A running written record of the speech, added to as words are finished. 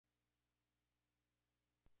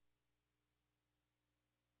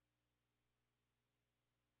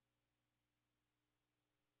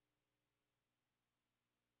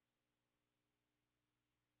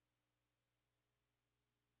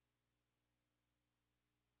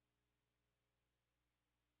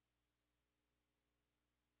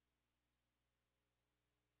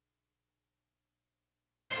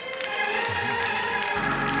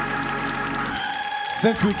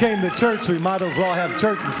Since we came to church, we might as well have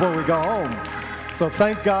church before we go home. So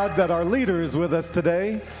thank God that our leader is with us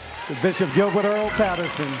today, Bishop Gilbert Earl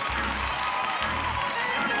Patterson.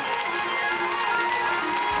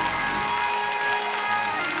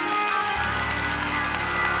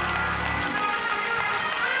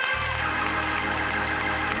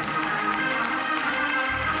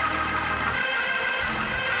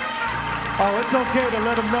 Oh, it's okay to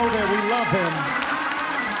let him know that we love him.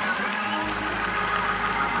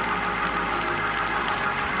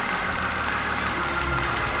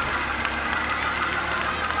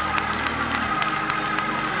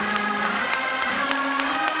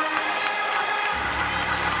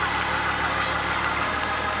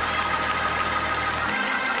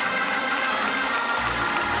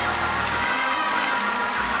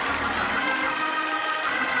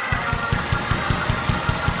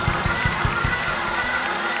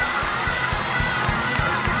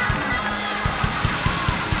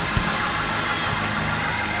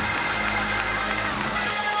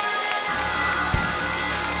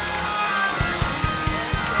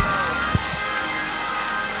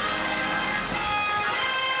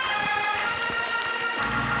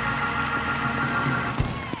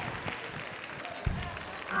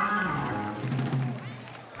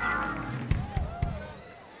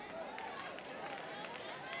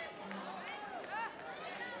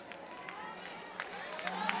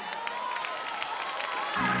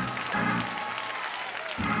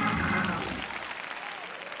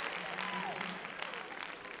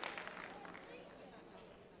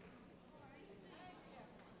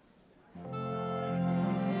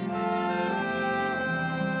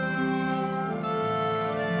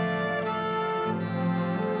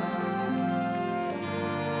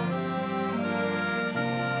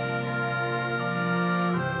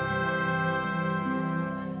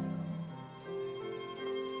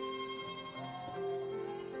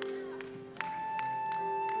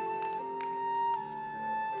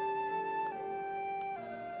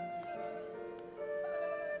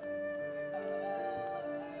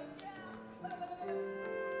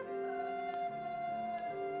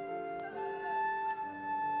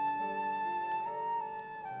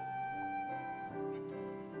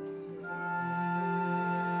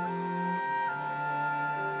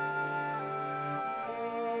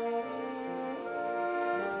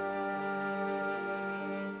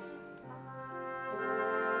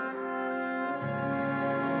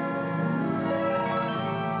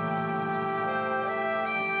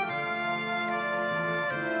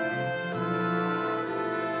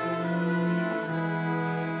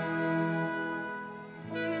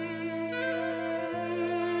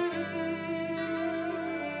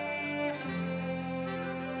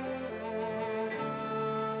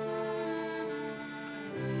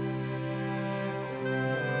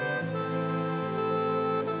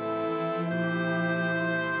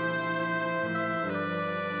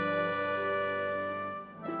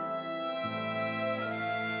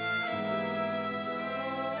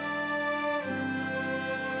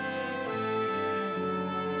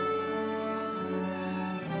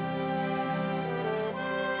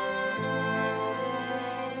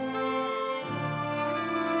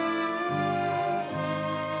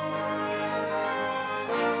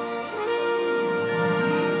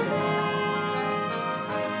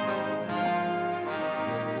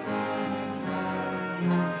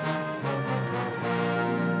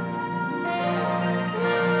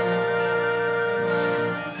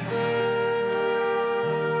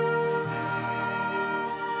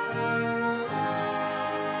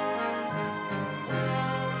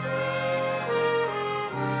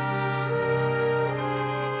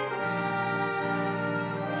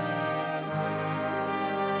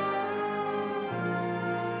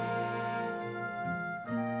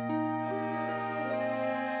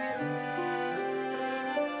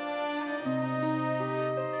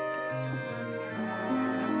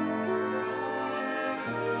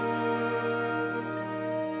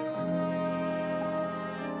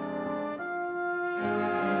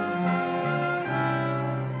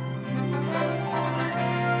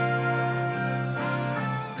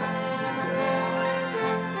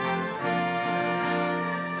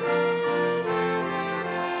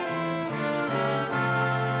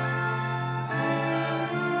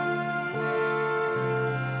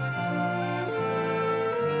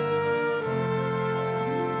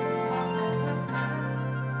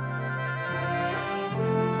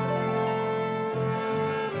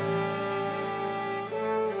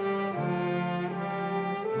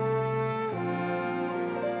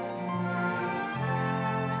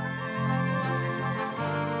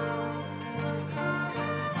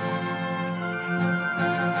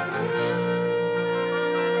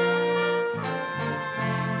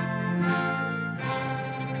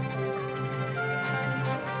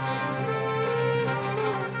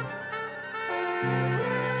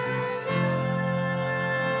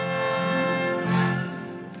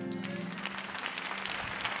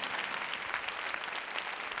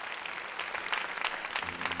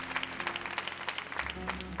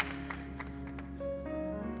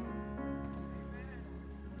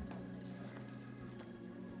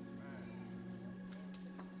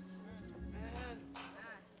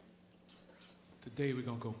 Today we're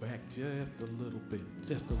going to go back just a little bit,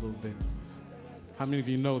 just a little bit. How many of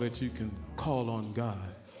you know that you can call on God?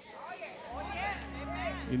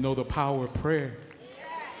 You know the power of prayer?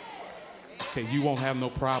 Okay, you won't have no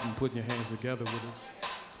problem putting your hands together with us.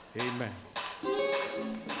 Amen.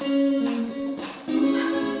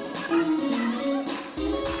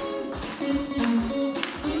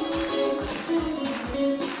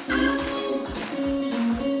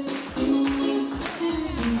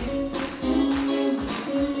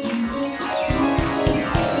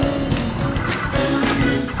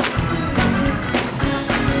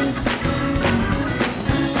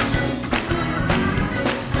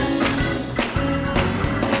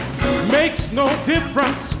 Makes no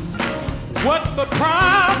difference what the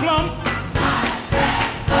problem.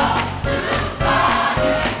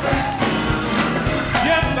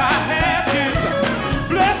 Yes, I have His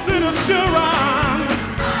blessed assurance.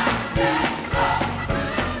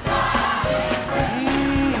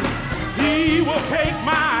 He will take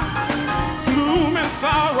my gloom and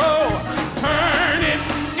sorrow, turn it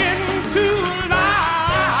into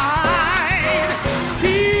light.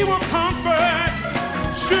 He will comfort,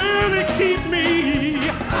 surely keep me.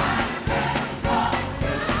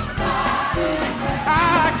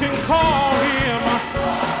 I can call Him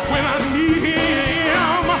when I need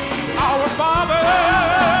Him. Our Father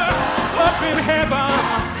up in heaven.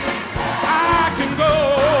 I can go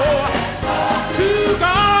to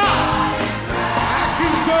God. I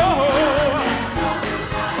can go.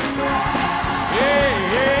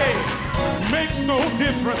 Hey, makes no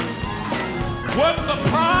difference what the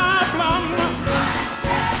problem.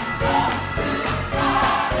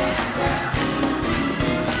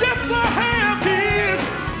 Yes, I have His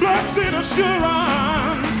blessed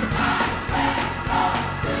assurance.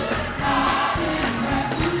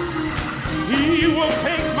 He will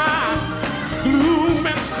take my gloom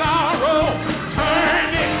and sorrow,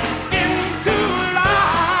 turn it into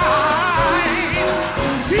light.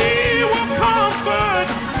 He will comfort,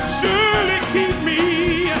 surely keep me.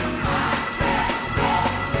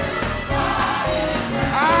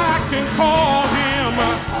 I can call Him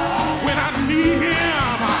when I need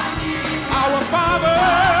Him. Our Father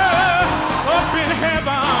up in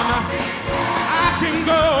heaven. I can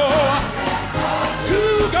go to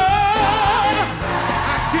God.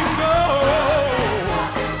 I can go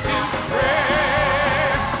in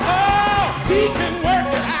prayer. Oh, He can work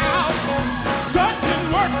it out. God can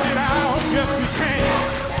work it out. Yes, He can.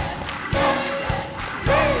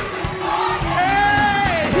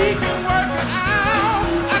 Hey, He can work it out.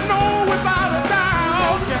 I know without a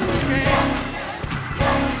doubt. Yes, He can.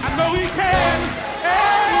 I know He can.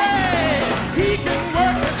 Hey, He can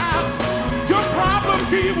work it out. Your problem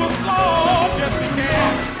He will solve. Yes, He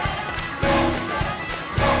can.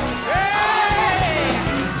 Hey,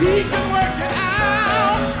 He can work it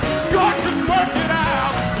out. God can work it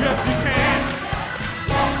out. Yes, He can.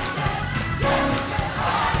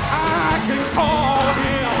 I can call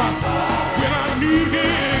Him when I need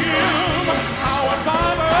Him. Our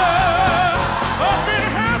Father up in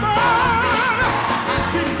heaven. I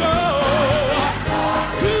can go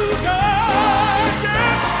to God.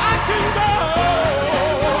 Yes, I can go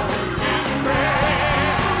in prayer.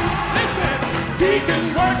 Listen, He can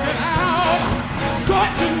work it out. God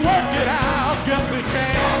can work it out. Yes, He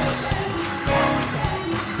can.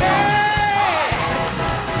 Hey,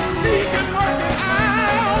 He can work it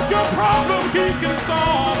out. Your problem He can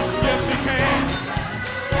solve. Yes, He can.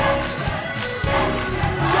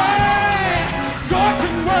 Yeah, God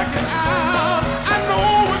can work it out. I know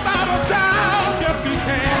without a doubt. Yes, He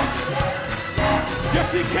can. Yes,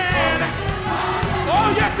 He can. Oh,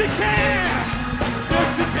 yes, He can.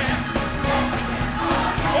 Yes, He can.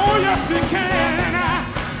 Oh, yes, He can.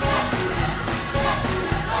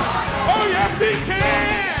 Oh, yes, He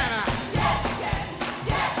can.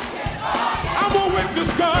 I'm a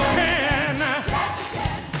witness, God can.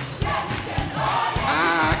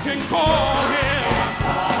 I can call Him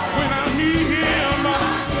when I need Him.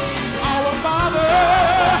 Our Father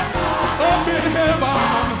up in heaven.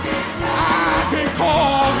 I can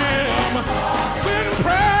call Him when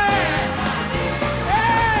prayer.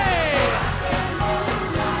 Hey.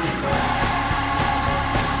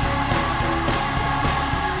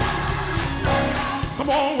 Come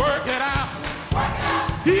on, work it out.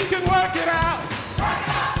 He can work it out.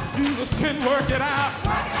 Jesus can work it out.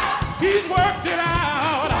 He's worked it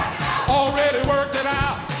out. Already worked it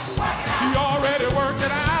out. He already worked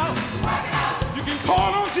it out. You can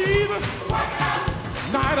call on Jesus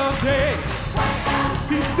night or day.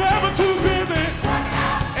 He's never too busy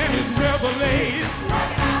and He's never late.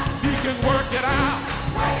 He can work it out.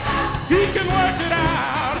 He can work it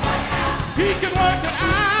out. He can work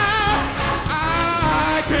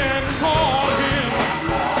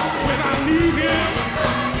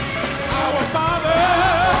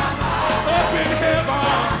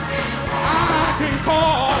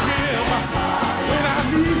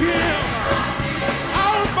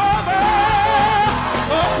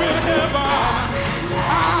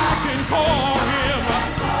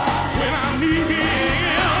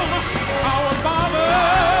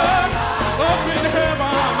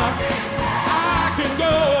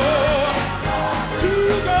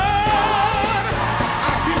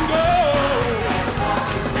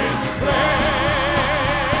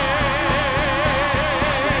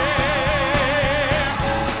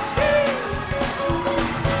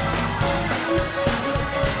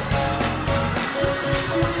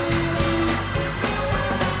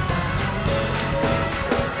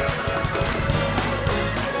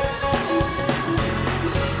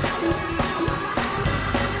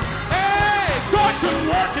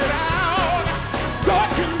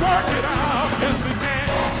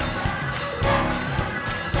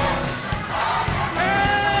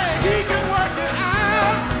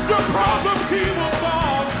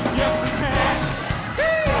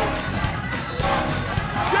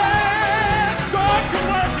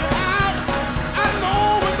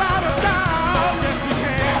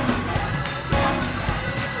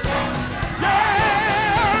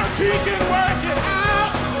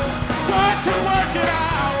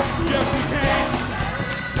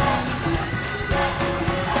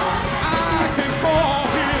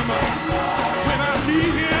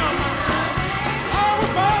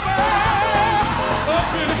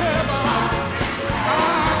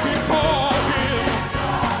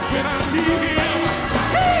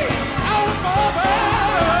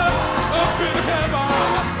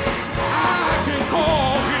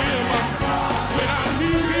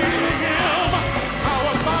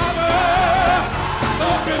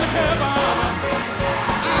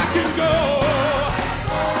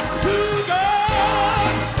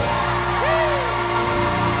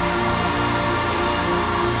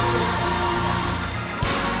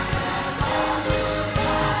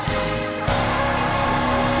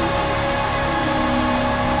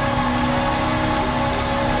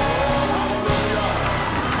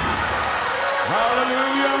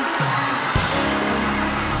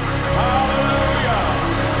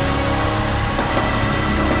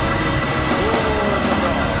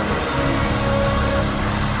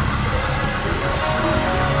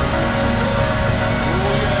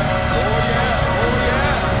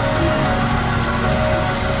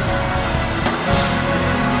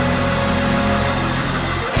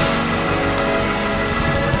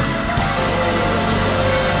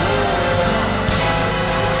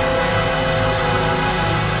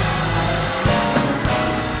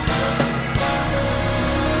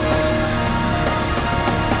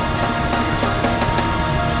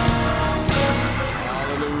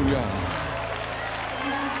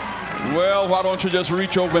why don't you just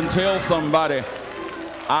reach over and tell somebody,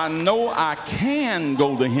 I know I can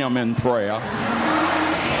go to him in prayer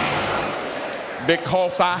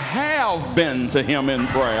because I have been to him in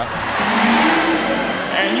prayer.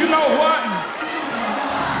 And you know what?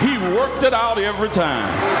 He worked it out every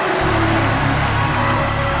time.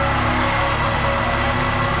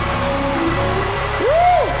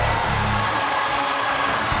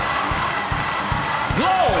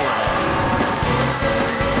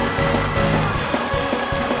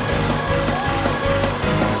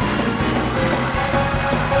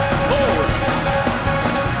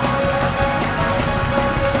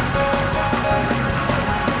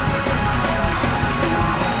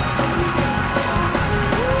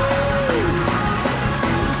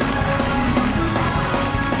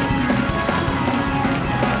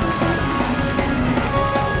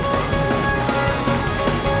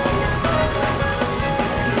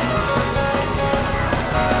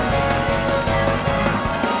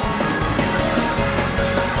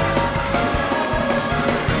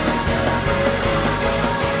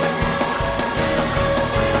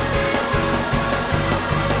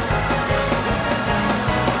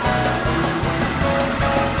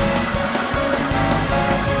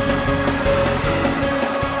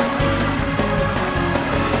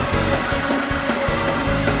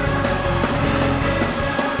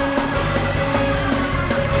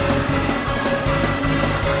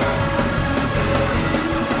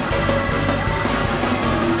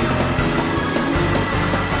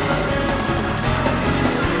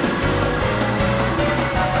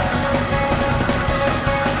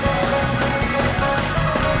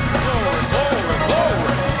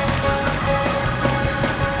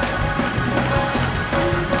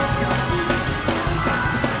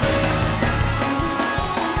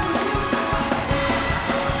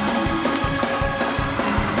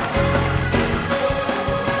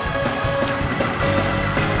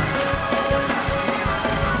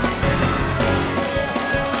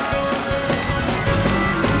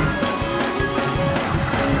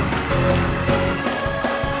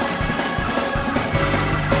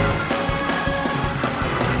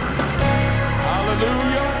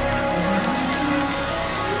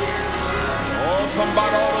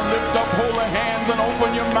 Somebody ought to lift up holy hands and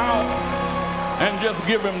open your mouth and just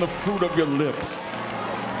give him the fruit of your lips.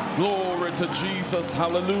 Glory to Jesus.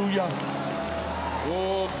 Hallelujah.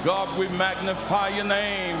 Oh God, we magnify your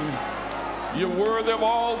name. You're worthy of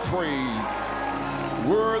all praise,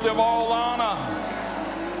 worthy of all honor,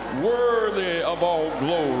 worthy of all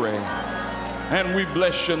glory. And we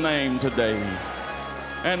bless your name today.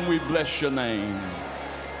 And we bless your name.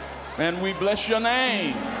 And we bless your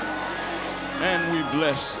name. And we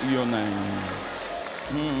bless your name.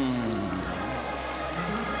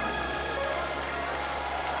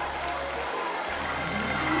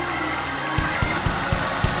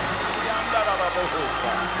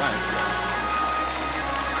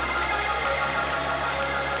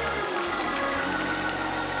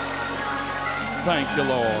 Thank you,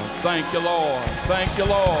 Lord. Thank you, Lord. Thank you,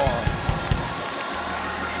 Lord.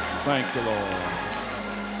 Thank you, Lord.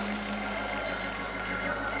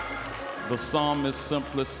 The psalmist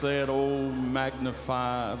simply said, oh,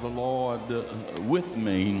 magnify the Lord with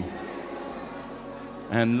me,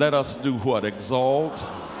 and let us do what? Exalt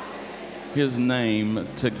his name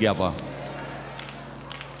together.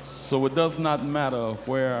 So it does not matter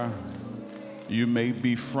where you may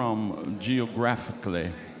be from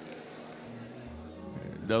geographically.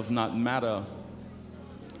 It does not matter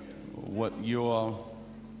what your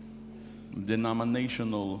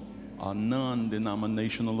denominational or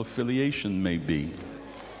non-denominational affiliation may be.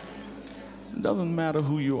 It doesn't matter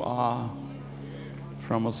who you are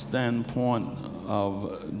from a standpoint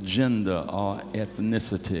of gender or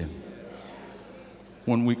ethnicity.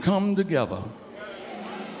 When we come together,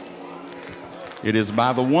 it is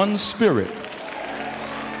by the one Spirit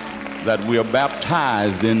that we are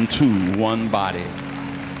baptized into one body.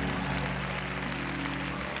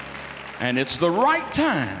 And it's the right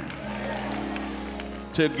time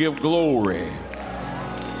to give glory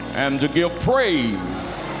and to give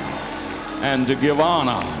praise and to give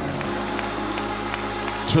honor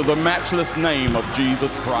to the matchless name of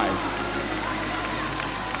Jesus Christ.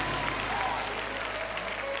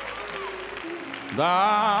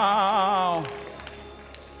 Thou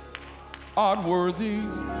art worthy.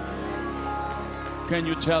 Can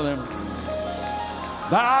you tell him?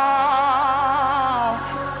 Thou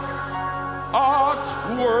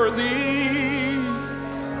art worthy.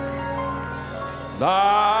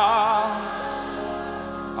 Thou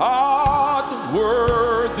art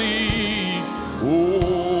worthy,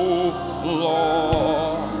 oh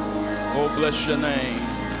Lord. Oh, bless your name.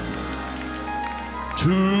 to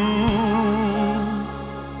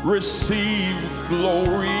receive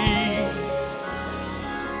glory,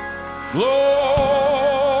 glory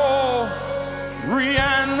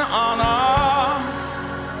and honor,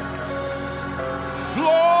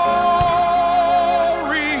 glory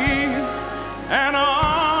and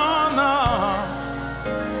honor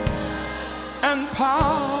and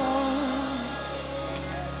power.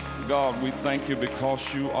 God, we thank you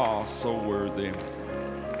because you are so worthy.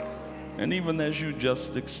 And even as you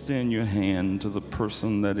just extend your hand to the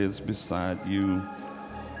person that is beside you,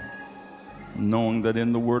 knowing that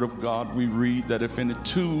in the Word of God we read that if any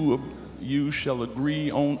two of you shall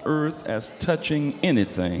agree on earth as touching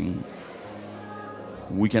anything,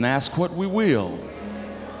 we can ask what we will.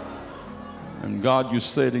 And God, you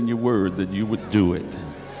said in your Word that you would do it.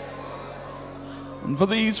 And for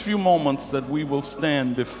these few moments that we will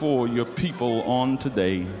stand before your people on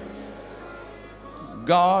today,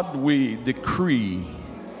 God, we decree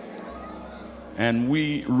and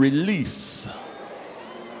we release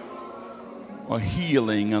a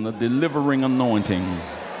healing and a delivering anointing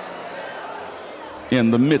in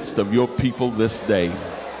the midst of your people this day.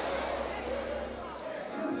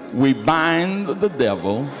 We bind the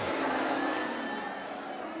devil.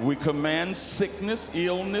 We command sickness,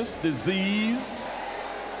 illness, disease,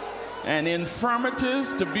 and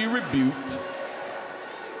infirmities to be rebuked,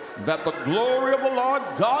 that the glory of the Lord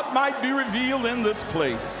God might be revealed in this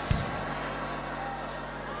place.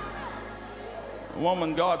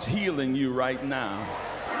 Woman, God's healing you right now.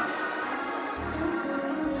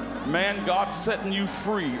 Man, God's setting you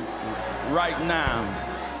free right now.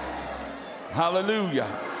 Hallelujah.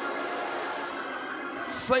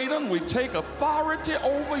 Satan, we take authority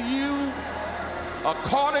over you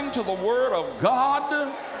according to the word of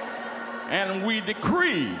God, and we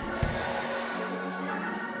decree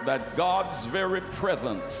that God's very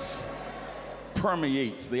presence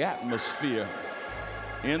permeates the atmosphere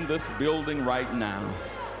in this building right now.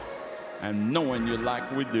 And knowing you like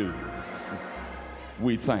we do,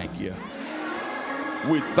 we thank you.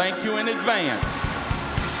 We thank you in advance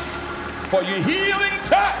for your healing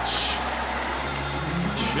touch.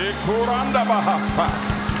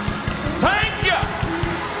 Thank you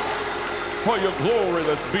for your glory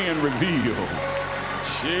that's being revealed.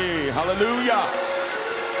 Hallelujah.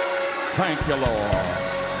 Thank you, Lord.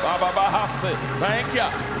 Thank you.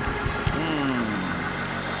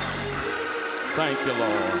 Thank you,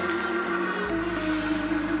 Lord.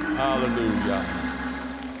 Hallelujah.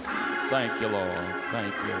 Thank you, Lord.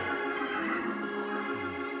 Thank you.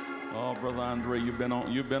 Oh, Brother Andre, you've been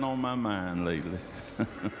on my mind lately.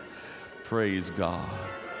 Praise God.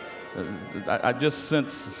 I just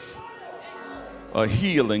sense a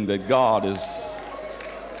healing that God is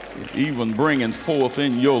even bringing forth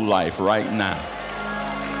in your life right now.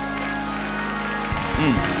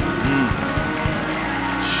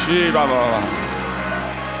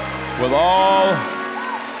 With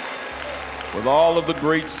all of the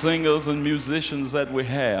great singers and musicians that we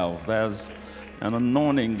have, there's an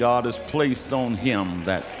anointing God has placed on him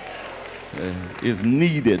that is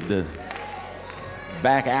needed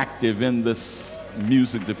back active in this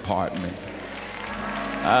music department.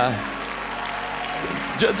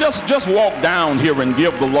 Just walk down here and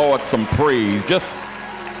give the Lord some praise. Just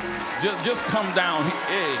come down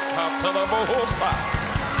here.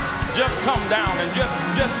 Just come down and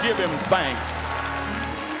just give him thanks.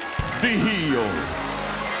 Be healed.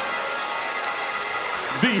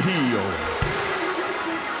 Be healed.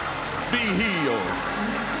 Be healed.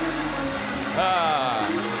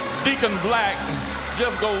 Deacon Black,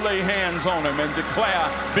 just go lay hands on him and declare,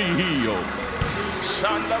 be healed.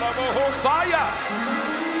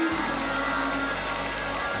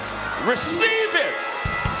 Receive it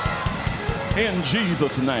in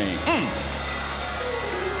Jesus' name.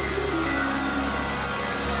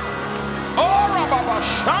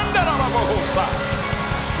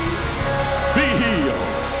 Be healed.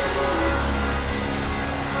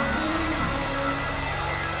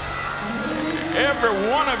 Every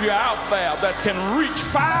one of you out there that can reach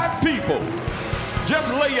 5 people,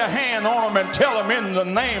 just lay your hand on them and tell them in the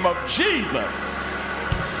name of Jesus,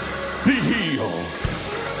 be healed.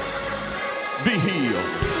 Be healed.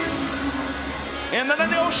 In the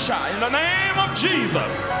name of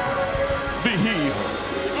Jesus, be healed.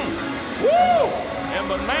 Woo! In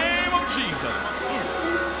the name of Jesus,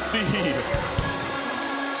 be healed.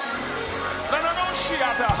 In the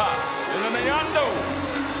name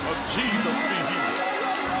of Jesus, be healed.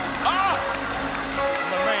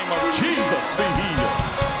 In the name of Jesus, be healed.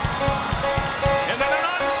 In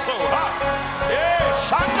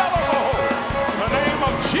the name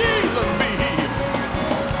of Jesus, be healed.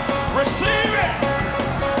 Receive it.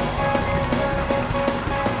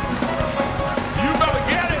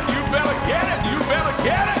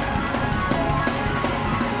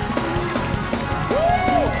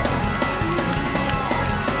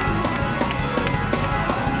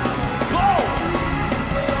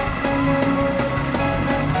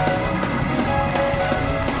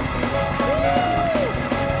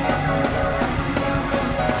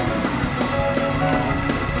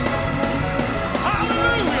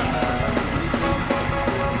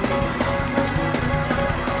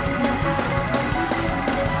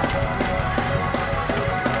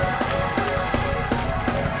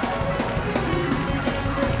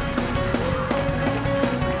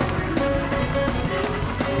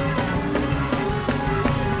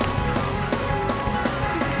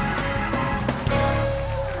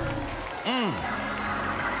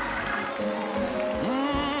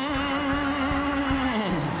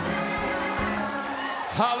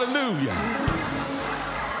 Hallelujah.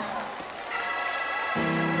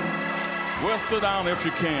 Well, sit down if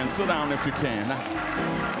you can. Sit down if you can.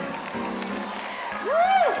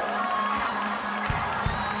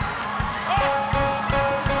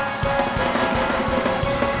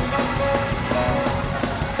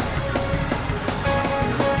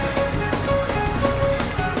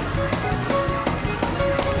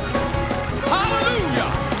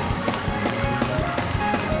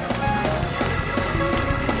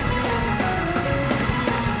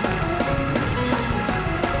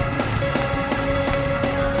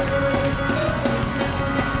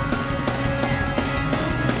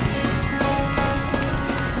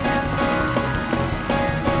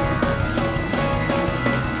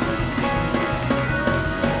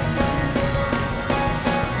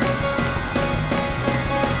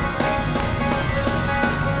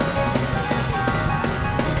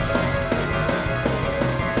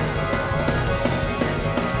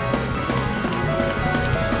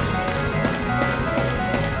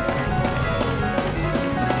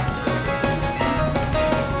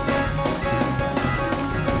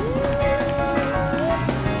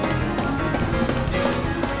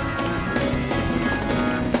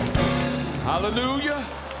 Hallelujah.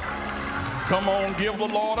 Come on, give the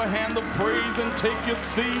Lord a hand of praise and take your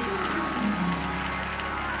seat.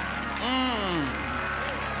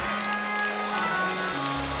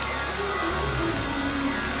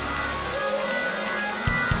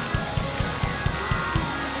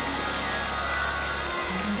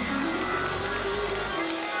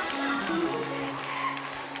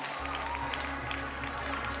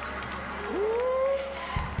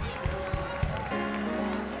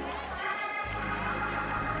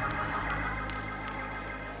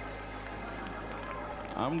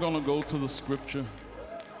 I'm going to go to the scripture,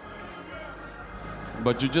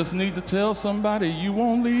 but you just need to tell somebody you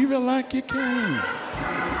won't leave it like you came.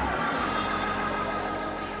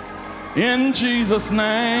 In Jesus'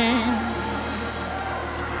 name,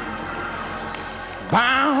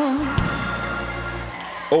 bound,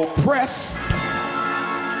 oppressed,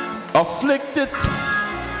 afflicted,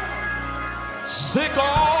 sick or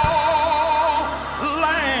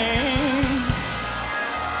lame.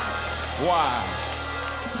 Why?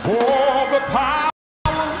 For the power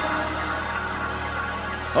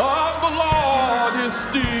of the Lord is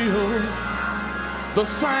still the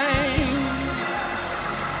same.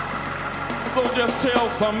 So just tell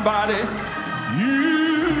somebody,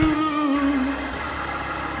 you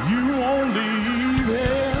won't leave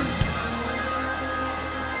here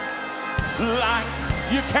like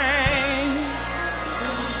you came.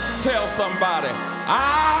 Tell somebody,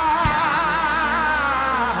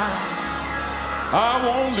 I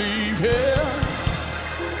won't leave here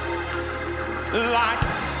like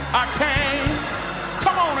I came.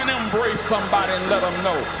 Come on and embrace somebody and let them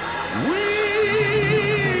know.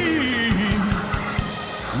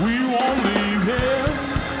 We won't leave here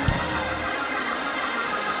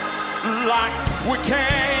like we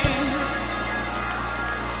came.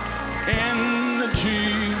 In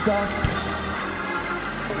Jesus'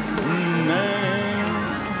 name.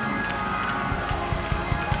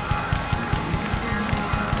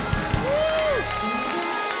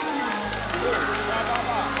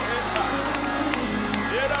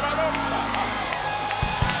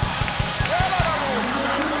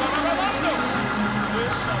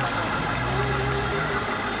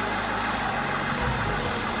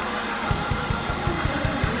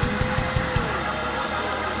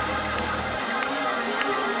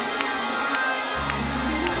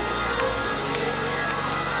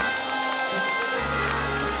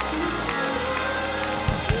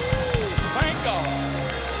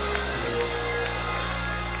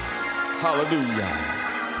 Hallelujah.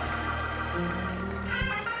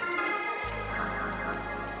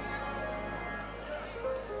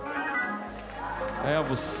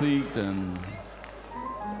 Have a seat and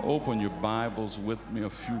open your Bibles with me a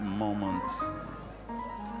few moments.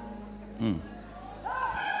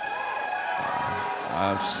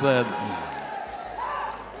 I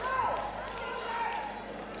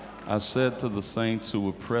said to the saints who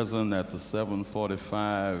were present at the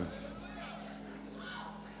 7:45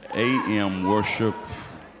 a.m. worship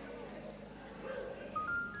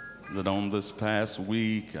that on this past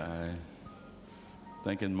week, I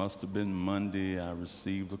think it must have been Monday, I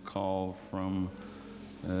received a call from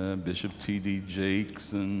Bishop T.D.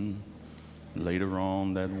 Jakes, and later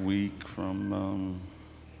on that week from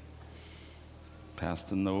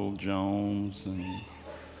Pastor Noel Jones and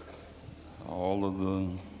all of the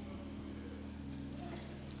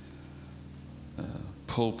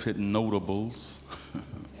pulpit notables.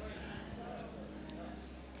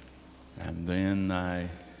 And Then I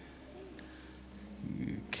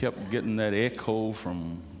kept getting that echo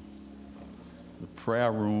from the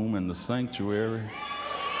prayer room and the sanctuary.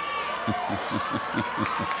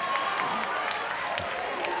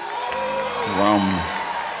 From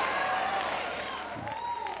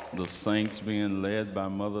the saints being led by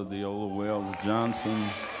Mother Deola Wells Johnson.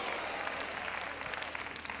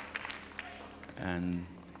 And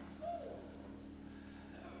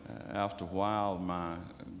after a while, my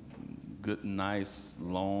good, nice,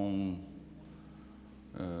 long,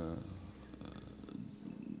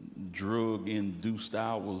 drug-induced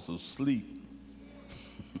hours of sleep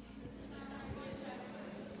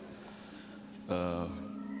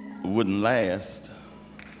wouldn't last.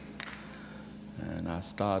 And I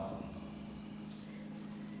start,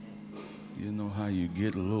 you know how you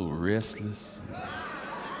get a little restless?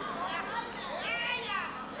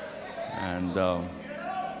 And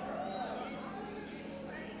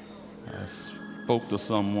I spoke to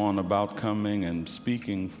someone about coming and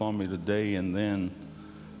speaking for me today, and then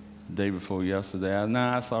the day before yesterday,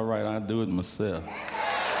 nah, it's all right, I'll do it myself.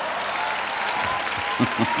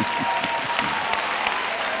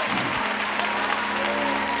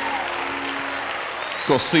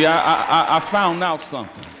 Because see, I found out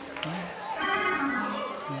something.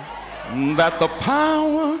 That the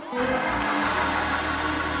power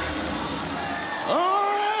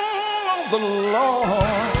of the Lord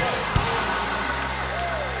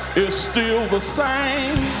is still the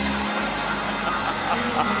same.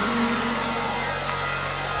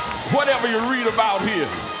 Whatever you read about here.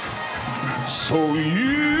 So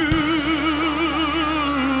you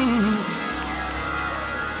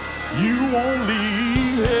won't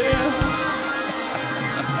leave here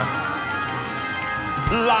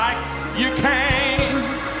like you came.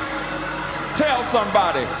 Tell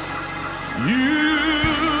somebody, you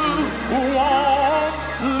won't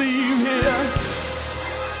leave here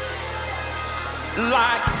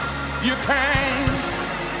like you came.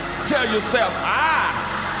 Tell yourself, I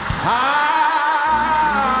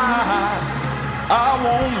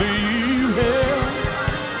won't leave here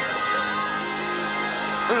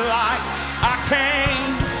like I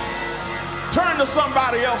came. Turn to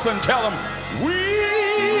somebody else and tell them, we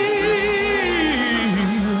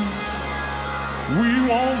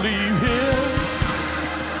won't leave here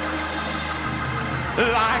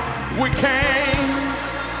like we came.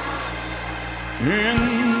 In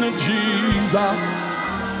Jesus'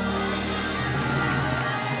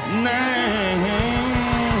 name.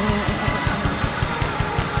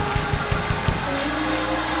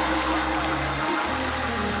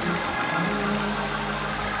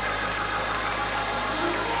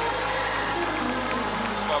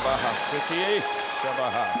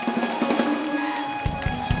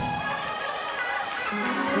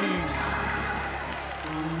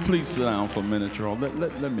 Please sit down for a minute, Charles.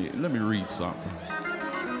 Let me read something.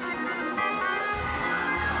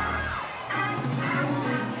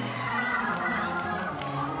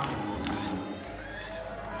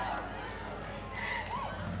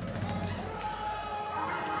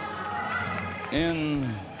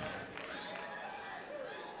 In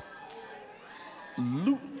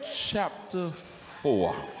Luke chapter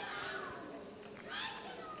 4,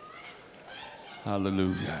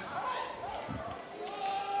 hallelujah.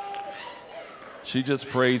 She just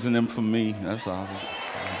praising him for me, that's all.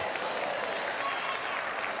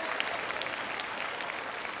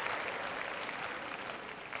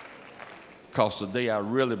 Because today I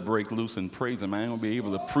really break loose and praise him. I ain't gonna be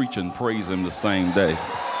able to preach and praise him the same day.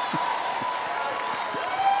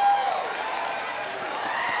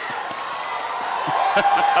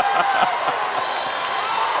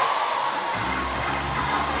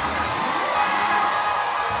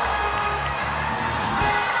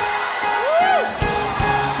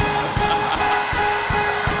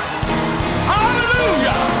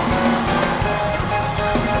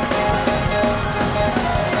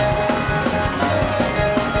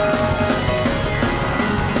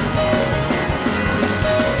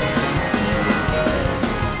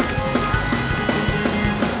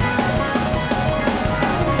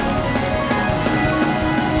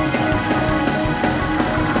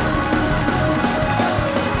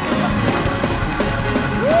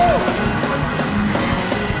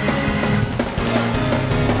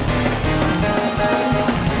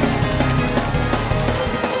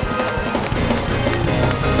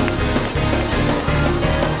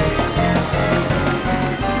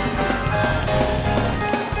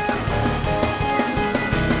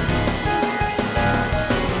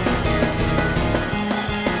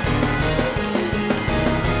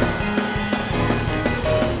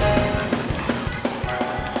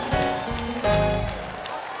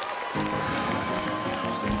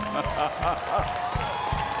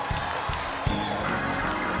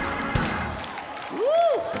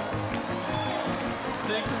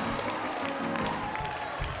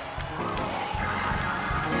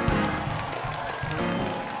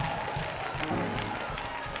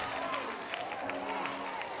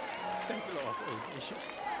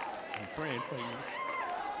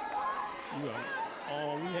 You are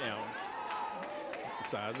all we have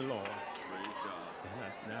besides the Lord.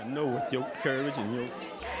 And I know with your courage and your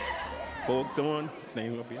fork going,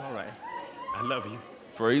 things will be all right. I love you.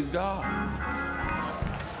 Praise God.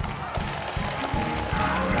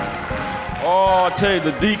 Oh, I tell you,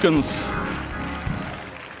 the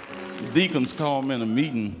deacons called me in a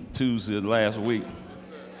meeting Tuesday last week.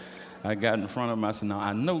 I got in front of them. I said, now,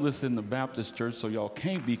 I know this isn't the Baptist church, so y'all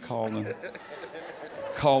can't be calling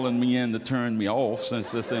me in to turn me off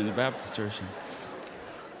since this ain't the Baptist church.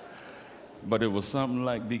 But it was something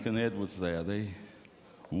like Deacon Edwards there. They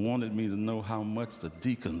wanted me to know how much the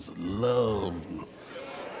deacons loved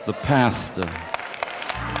the pastor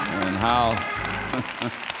and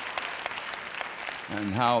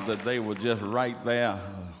how that they were just right there.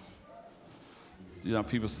 You know,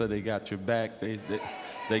 people say they got your back.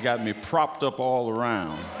 They got me propped up all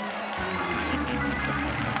around.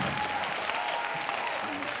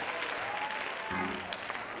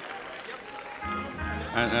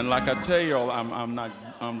 And like I tell y'all, I'm not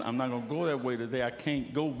gonna go that way today. I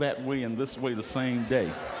can't go that way and this way the same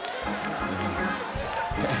day.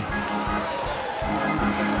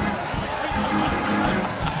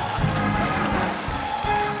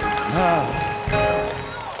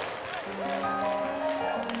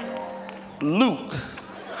 Luke.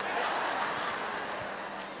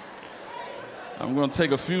 I'm going to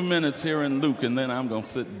take a few minutes here in Luke, and then I'm going to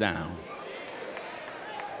sit down.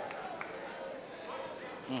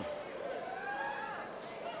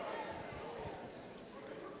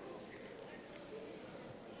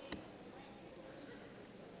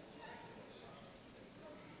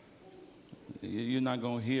 You're not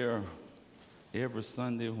going to hear every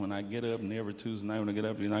Sunday when I get up and every Tuesday night when I get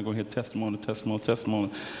up, you're not going to hear testimony.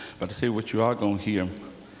 But I tell you what you are going to hear.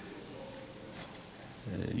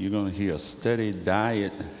 You're going to hear a steady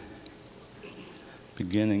diet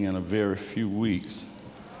beginning in a very few weeks,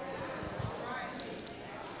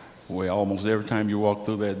 where almost every time you walk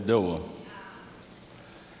through that door,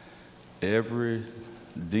 every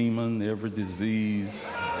demon, every disease,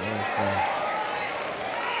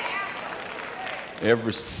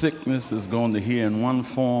 every sickness is going to hear in one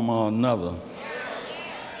form or another,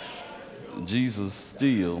 Jesus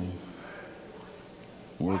still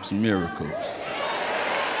works miracles.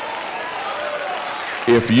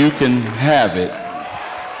 If you can have it,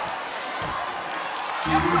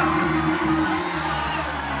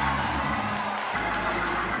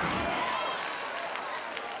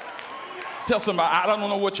 tell somebody, I don't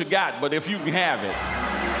know what you got, but if you can have it,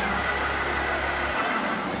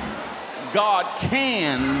 God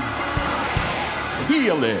can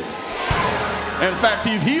heal it. In fact,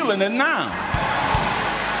 he's healing it now.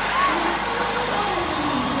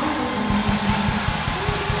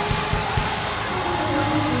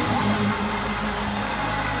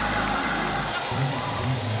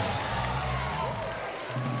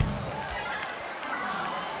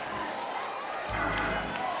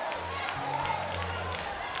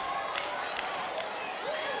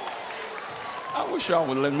 I wish y'all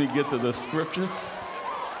would let me get to the scripture.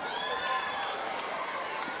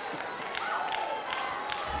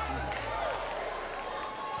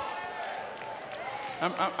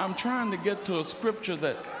 I'm trying to get to a scripture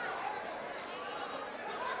that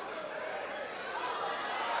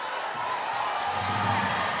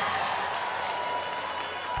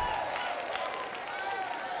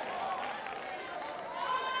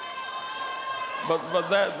but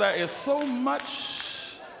there is so much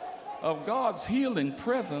of God's healing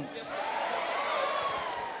presence.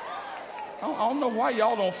 I don't know why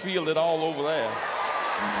y'all don't feel it all over there.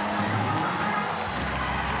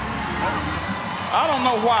 I don't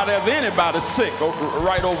know why there's anybody sick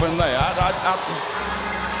right over in there.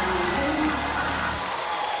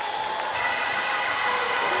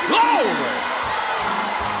 Glory!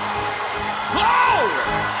 Glory!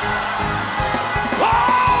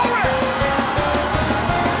 Glory!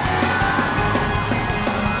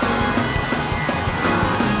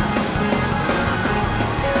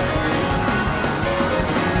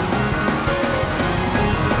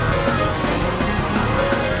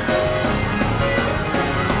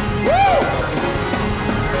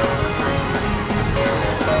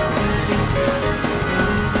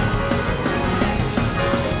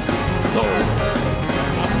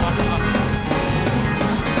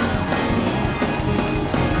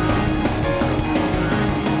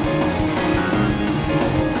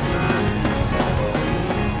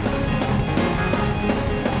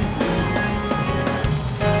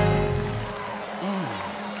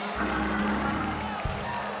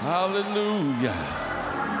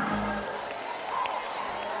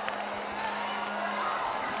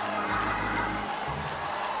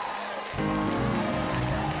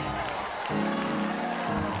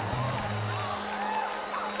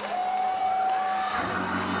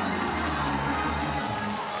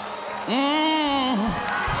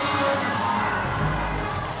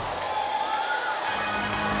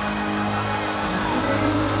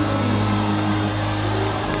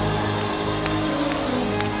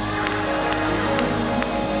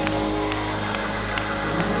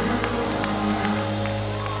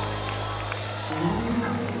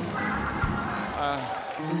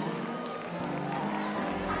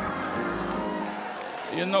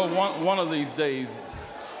 You know, one of these days,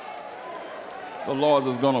 the Lord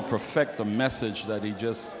is going to perfect the message that he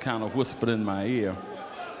just kind of whispered in my ear.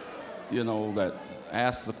 You know, that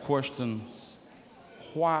asks the questions,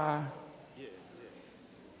 why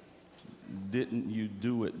didn't you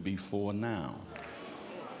do it before now?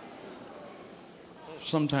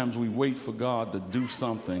 Sometimes we wait for God to do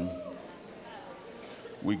something.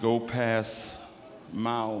 We go past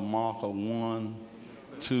mile marker 1,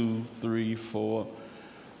 2, 3, 4,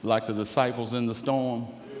 like the disciples in the storm.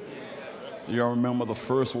 Y'all remember the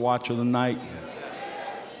first watch of the night?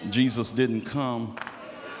 Jesus didn't come.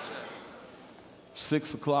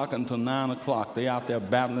 6 o'clock until 9 o'clock, they out there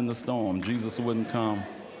battling the storm. Jesus wouldn't come.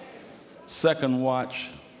 Second watch,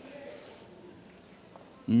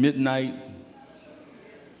 midnight,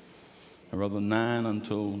 or rather 9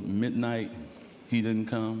 until midnight, he didn't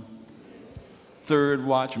come. Third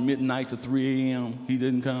watch, midnight to 3 a.m., he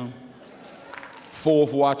didn't come.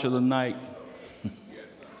 Fourth watch of the night,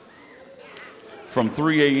 from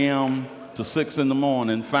 3 a.m. to 6 in the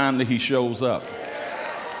morning, finally he shows up.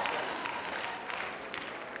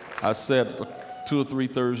 I said 2 or 3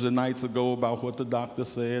 Thursday nights ago about what the doctor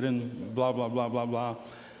said and blah, blah, blah, blah, blah.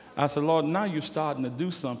 I said, Lord, now you're starting to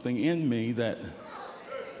do something in me that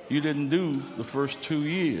you didn't do the first 2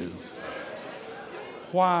 years.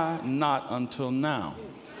 Why not until now?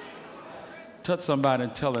 Touch somebody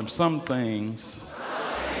and tell them some things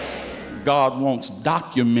God wants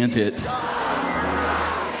documented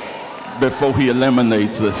before he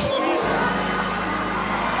eliminates us.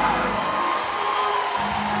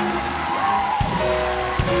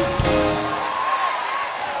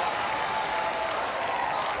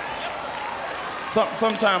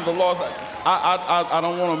 Sometimes the Lord, I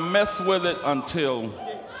don't want to mess with it until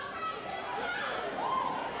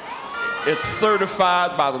it's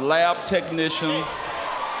certified by the lab technicians,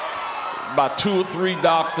 by 2 or 3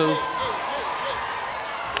 doctors,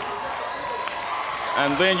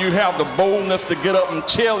 and then you have the boldness to get up and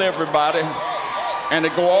tell everybody, and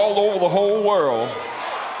it go all over the whole world.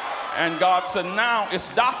 And God said, now it's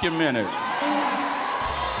documented.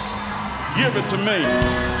 Give it to me.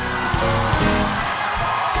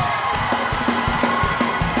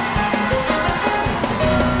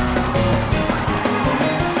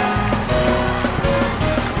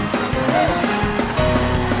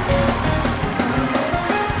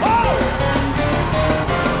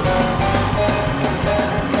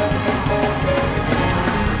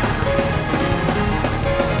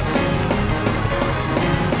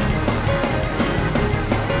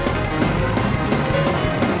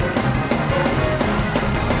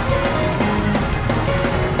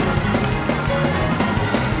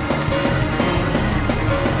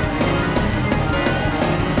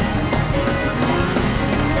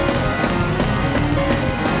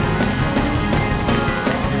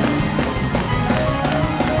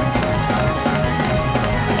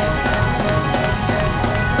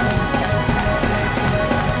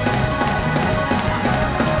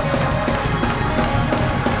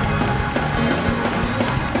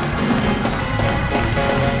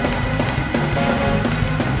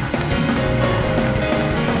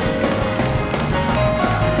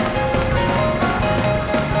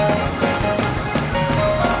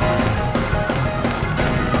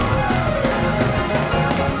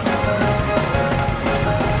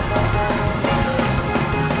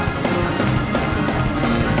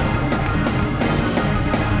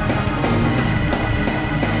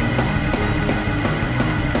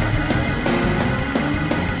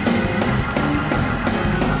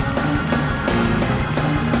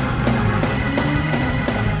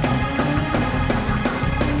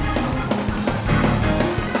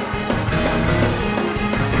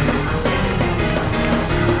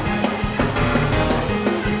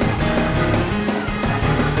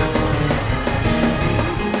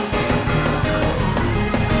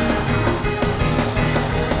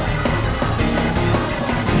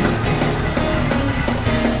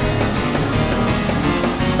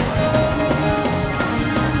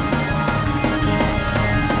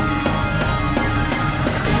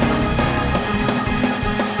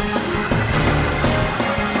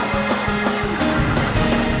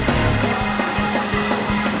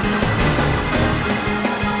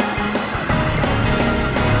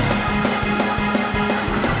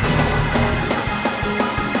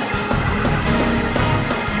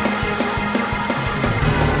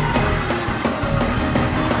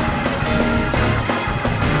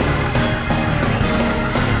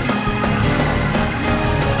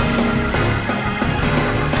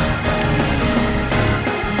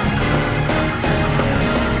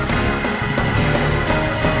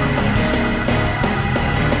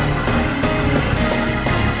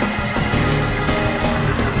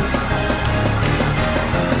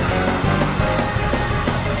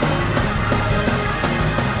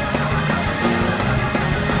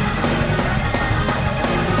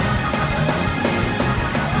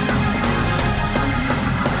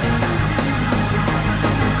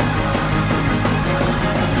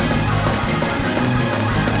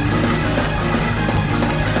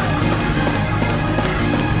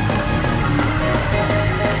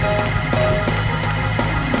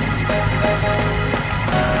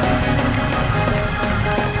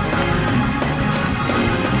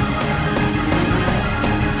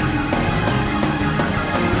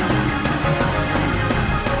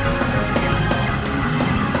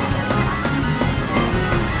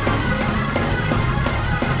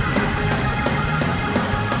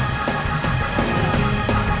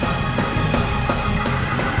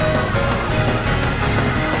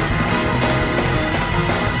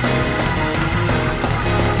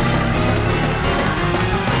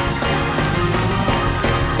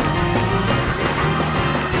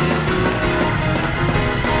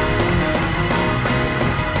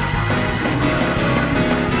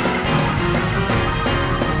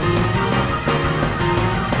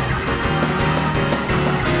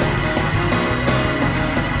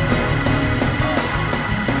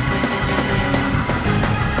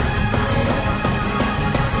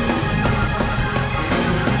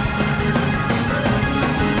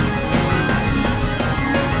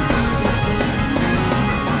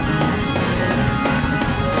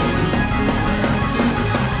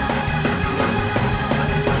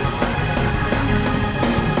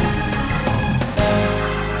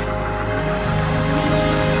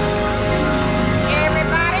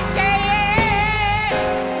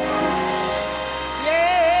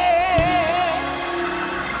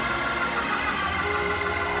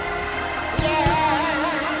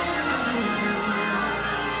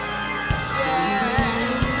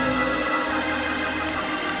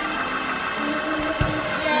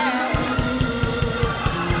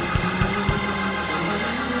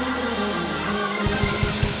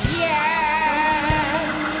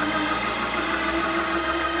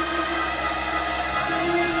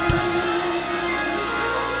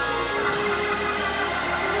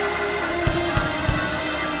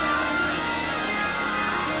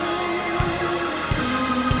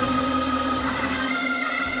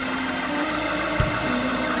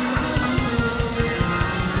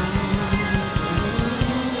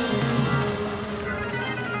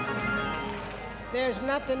 There's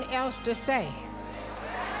nothing else to say.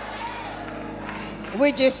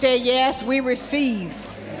 We just say, yes, we receive.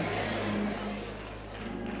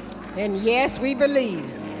 And yes, we believe.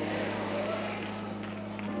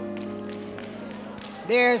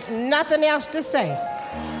 There's nothing else to say.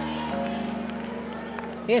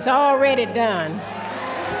 It's already done.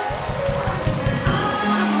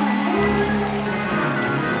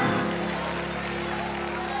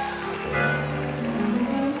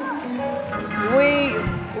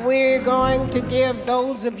 We're going to give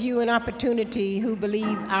those of you an opportunity who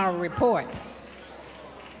believe our report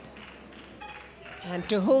and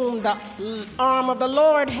to whom the arm of the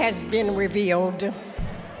Lord has been revealed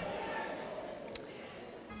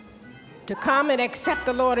to come and accept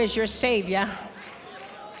the Lord as your Savior.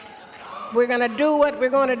 We're going to do what we're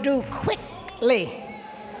going to do quickly.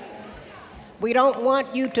 We don't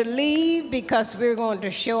want you to leave because we're going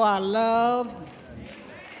to show our love,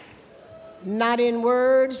 not in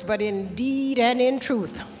words, but in deed and in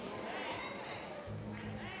truth.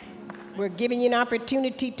 We're giving you an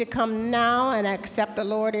opportunity to come now and accept the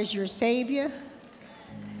Lord as your Savior.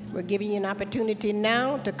 We're giving you an opportunity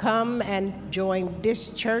now to come and join this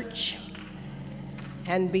church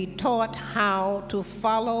and be taught how to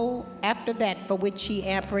follow after that for which He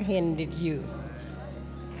apprehended you.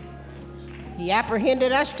 He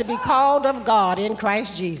apprehended us to be called of God in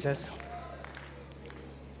Christ Jesus.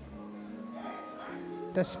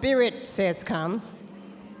 The Spirit says, come.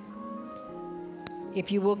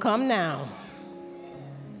 If you will come now.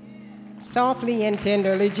 Softly and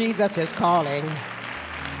tenderly, Jesus is calling.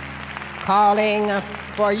 Calling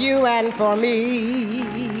for you and for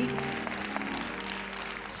me.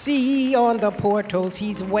 See on the portals,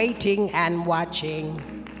 He's waiting and watching.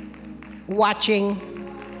 Watching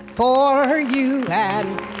for you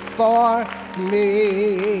and for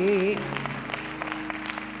me.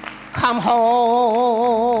 Come home,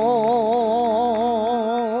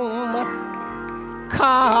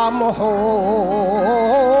 come home,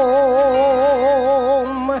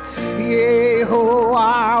 ye who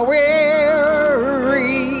are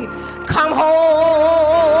weary, come home,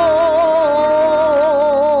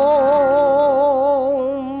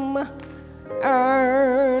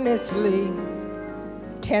 earnestly,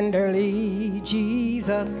 tenderly,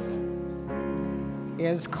 Jesus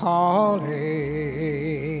is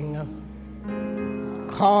calling.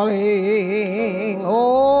 Calling,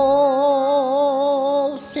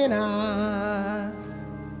 oh sinner,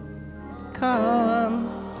 come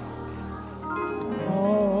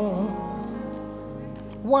home.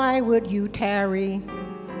 Why would you tarry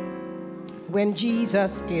when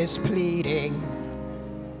Jesus is pleading?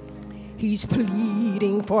 He's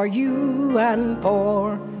pleading for you and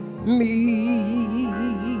for me.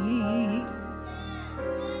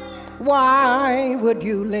 Why would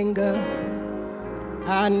you linger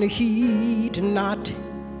and heed not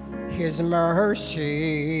His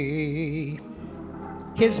mercy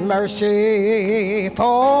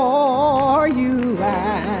for you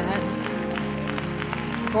and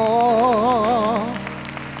for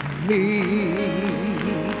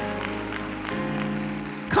me.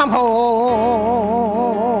 Come home,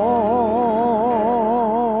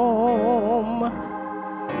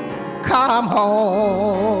 come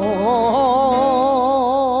home,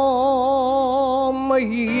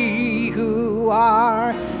 ye who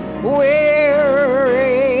are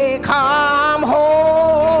weary, come home,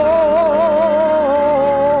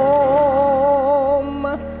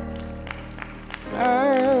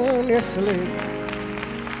 earnestly,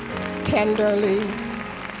 tenderly,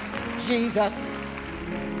 Jesus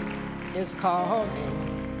is calling.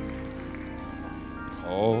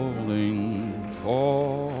 Calling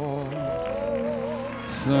for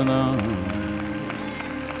sinner,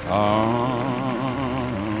 come.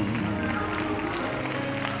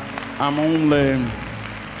 I'm only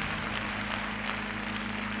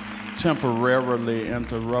temporarily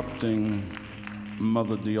interrupting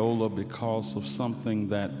Mother Deola because of something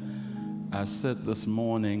that I said this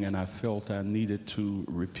morning and I felt I needed to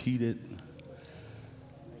repeat it.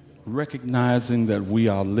 Recognizing that we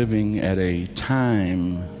are living at a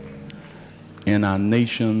time in our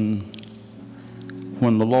nation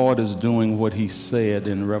when the Lord is doing what He said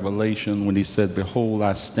in Revelation when He said, behold,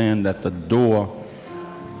 I stand at the door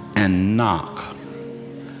and knock.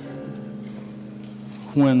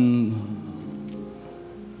 When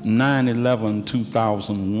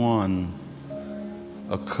 9/11/2001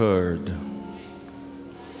 occurred,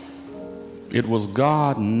 it was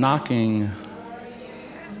God knocking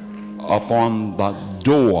upon the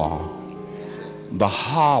door, the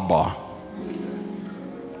harbor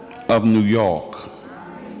of New York.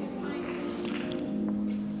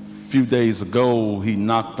 few days ago, he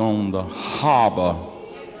knocked on the harbor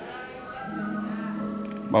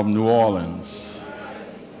of New Orleans.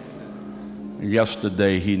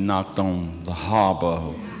 Yesterday, he knocked on the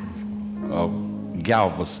harbor of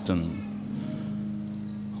Galveston.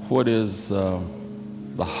 What is the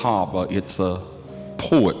harbor? It's a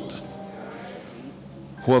port.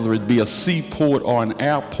 Whether it be a seaport or an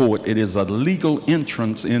airport, it is a legal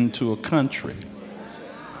entrance into a country.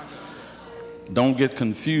 Don't get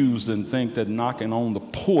confused and think that knocking on the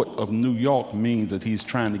port of New York means that he's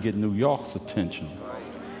trying to get New York's attention.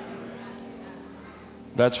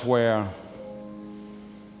 That's where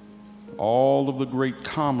all of the great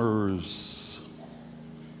commerce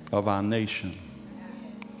of our nation,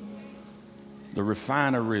 the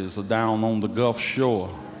refineries are down on the Gulf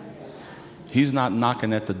Shore. He's not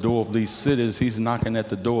knocking at the door of these cities, he's knocking at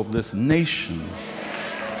the door of this nation.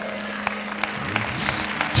 He's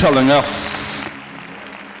telling us,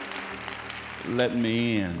 let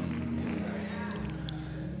me in.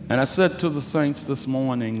 And I said to the saints this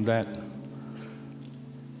morning that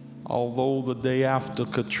although the day after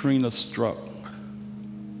Katrina struck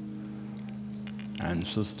and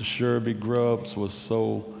Sister Sherby Grubbs was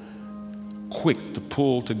so quick to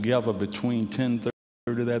pull together between 10:30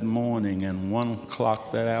 that morning and 1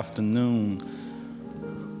 o'clock that afternoon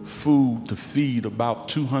food to feed about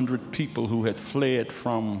 200 people who had fled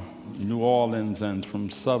from New Orleans and from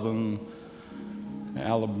southern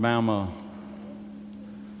Alabama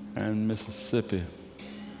and Mississippi.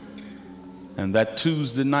 And that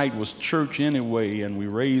Tuesday night was church anyway, and we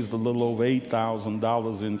raised a little over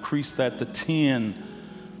 $8,000, increased that to 10,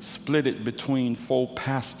 split it between 4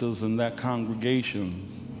 pastors in that congregation.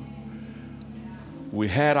 We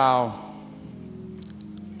had our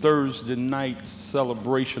Thursday night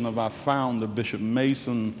celebration of our founder, Bishop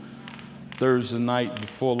Mason, Thursday night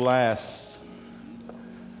before last.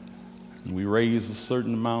 And we raised a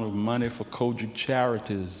certain amount of money for Kojic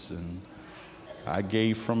Charities, and I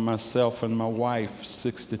gave from myself and my wife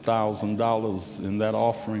 $60,000 in that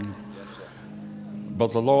offering.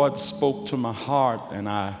 But the Lord spoke to my heart, and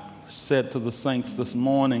I said to the saints this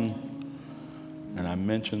morning, and I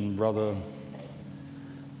mentioned Brother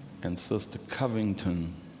and Sister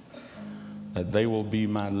Covington, that they will be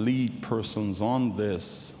my lead persons on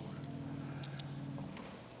this.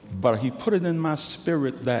 But he put it in my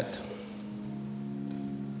spirit that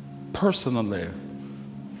personally,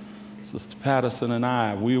 Sister Patterson and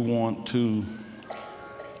I, we want to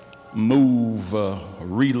move,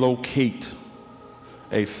 relocate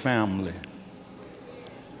a family.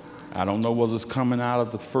 I don't know whether it's coming out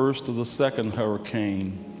of the first or the second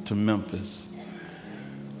hurricane to Memphis.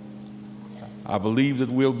 I believe that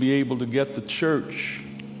we'll be able to get the church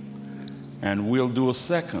and we'll do a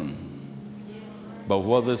second. But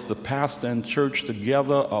whether it's the pastor and church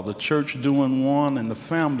together or the church doing one and the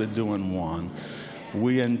family doing one,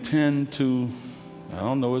 we intend to, I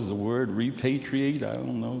don't know, is the word repatriate? I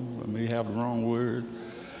don't know, I may have the wrong word.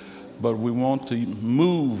 But we want to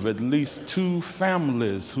move at least 2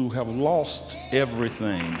 families who have lost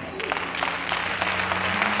everything.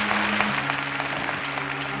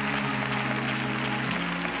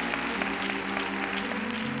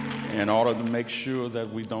 In order to make sure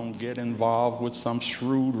that we don't get involved with some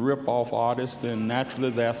shrewd rip-off artist, and naturally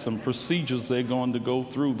there are some procedures they're going to go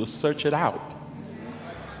through to search it out.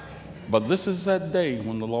 But this is that day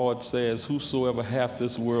when the Lord says, whosoever hath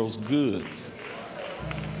this world's goods,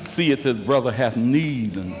 seeth his brother hath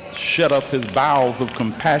need, and shut up his bowels of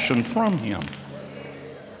compassion from him,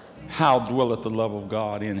 how dwelleth the love of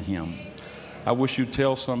God in him? I wish you'd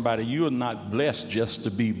tell somebody, you are not blessed just to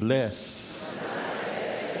be blessed.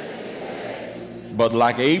 But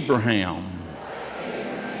like Abraham,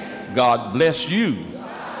 God bless you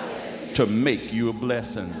to make you a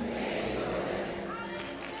blessing.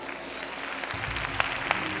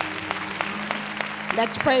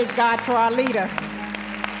 Let's praise God for our leader.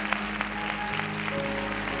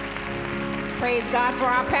 Praise God for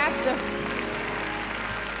our pastor.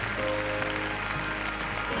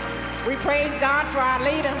 We praise God for our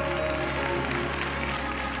leader.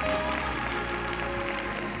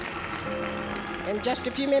 In just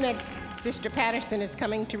a few minutes, Sister Patterson is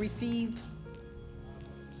coming to receive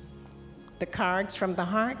the cards from the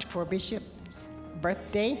heart for Bishop's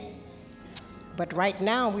birthday. But right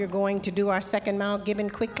now, we're going to do our second mile giving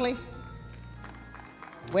quickly.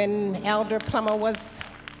 When Elder Plummer was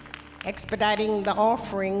expediting the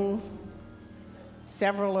offering,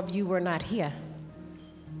 several of you were not here.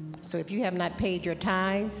 So if you have not paid your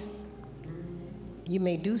tithes, you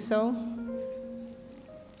may do so.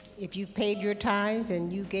 If you've paid your tithes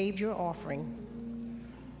and you gave your offering,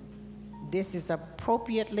 This is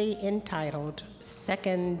appropriately entitled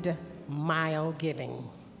Second Mile Giving.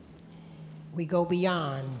 We go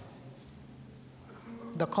beyond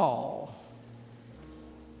the call.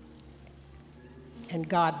 And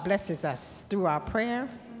God blesses us through our prayer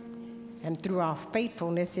and through our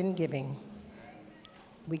faithfulness in giving.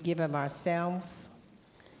 We give of ourselves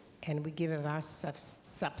and we give of our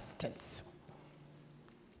substance.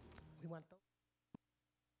 We want those